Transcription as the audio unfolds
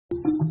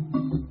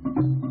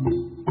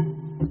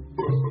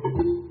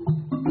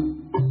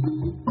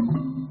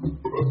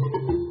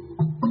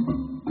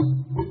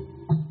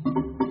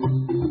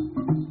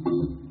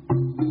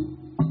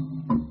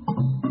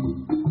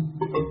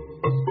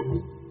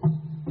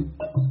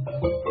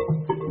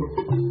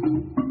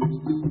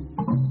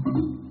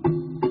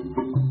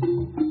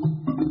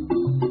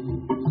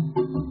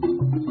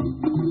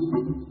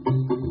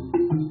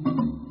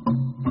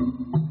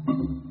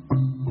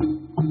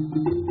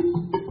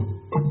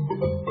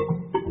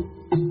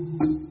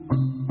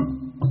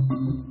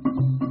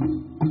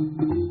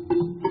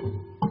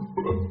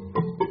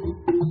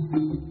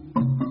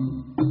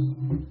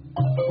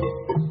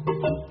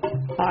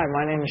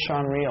name is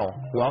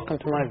Riehl. Welcome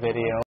to my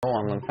video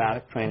on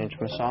lymphatic drainage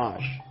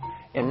massage.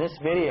 In this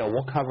video,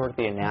 we'll cover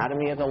the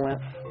anatomy of the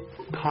lymph,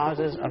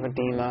 causes of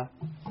edema,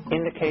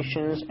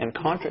 indications and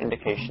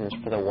contraindications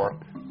for the work,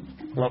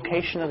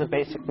 location of the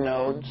basic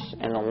nodes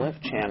and the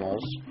lymph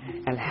channels,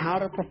 and how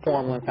to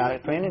perform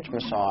lymphatic drainage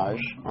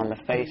massage on the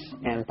face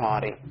and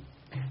body.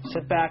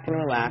 Sit back and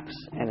relax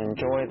and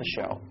enjoy the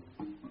show.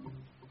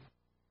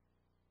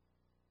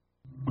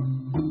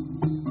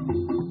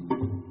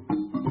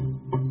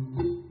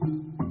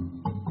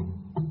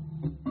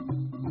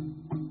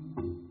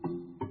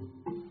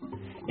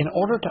 In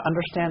order to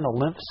understand the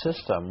lymph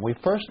system, we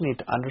first need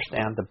to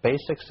understand the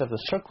basics of the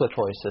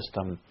circulatory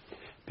system,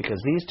 because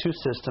these two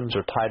systems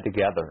are tied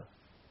together.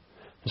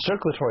 The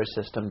circulatory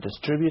system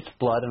distributes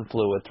blood and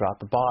fluid throughout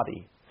the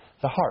body.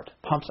 The heart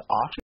pumps oxygen